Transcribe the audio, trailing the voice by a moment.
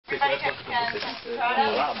Everybody can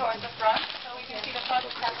come towards the front, so we can see the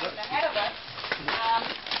process happening ahead of us.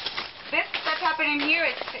 This that's happening here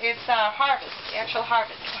is harvest, the actual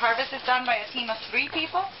harvest. The harvest is done by a team of 3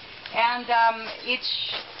 people, and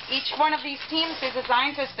each one of these teams is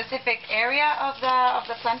assigned to a specific area of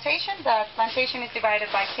the plantation. The plantation is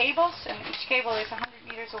divided by cables, and each cable is 100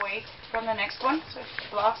 meters away from the next one, so it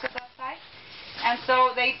blocks it outside. And so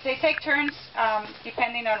they take turns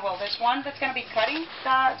depending on, well, there's one that's going to be cutting,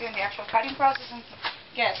 doing the actual cutting process and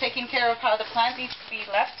taking care of how the plant needs to be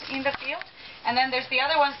left in the field. And then there's the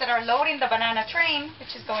other ones that are loading the banana train,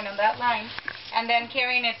 which is going on that line, and then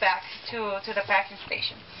carrying it back to the packing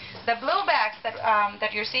station. The blue bags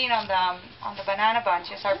that you're seeing on the banana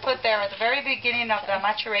bunches are put there at the very beginning of the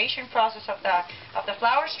maturation process of the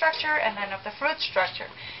flower structure and then of the fruit structure.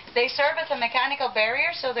 They serve as a mechanical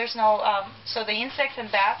barrier, so there's no so the insects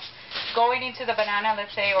and bats going into the banana,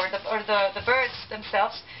 let's say, or the birds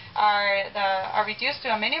themselves are reduced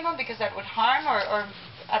to a minimum, because that would harm or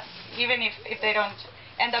even if they don't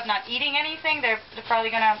end up not eating anything, they're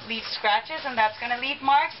probably going to leave scratches, and that's going to leave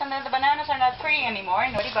marks, and then the bananas are not pretty anymore,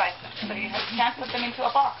 and nobody buys them, so you can't put them into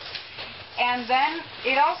a box. And then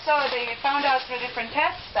they found out through different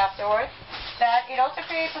tests afterwards that it also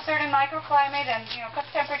creates a certain microclimate and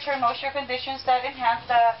temperature, moisture conditions that enhance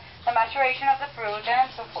the maturation of the fruit and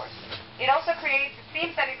so forth. It also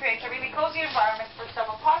seems that it creates a really cozy environment for some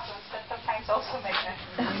opossums that sometimes also make it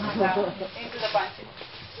into the bunches.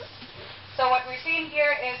 So what we're seeing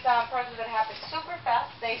here is a process that happens super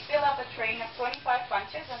fast. They fill up a train of 25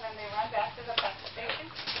 bunches, and then they run back to the packing station.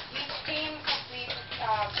 Each team completes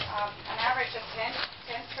an average of 10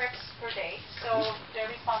 trips per day, so they're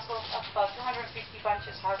responsible for about 250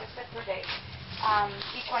 bunches harvested per day.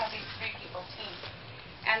 Each one of these 3 people team.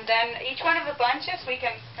 And then each one of the bunches, we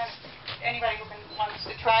can anybody who wants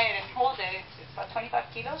to try it and hold it, it's about 25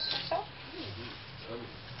 kilos or so.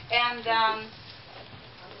 And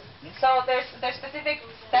so there's specific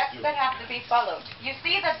steps that have to be followed. You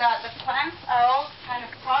see that the plants are all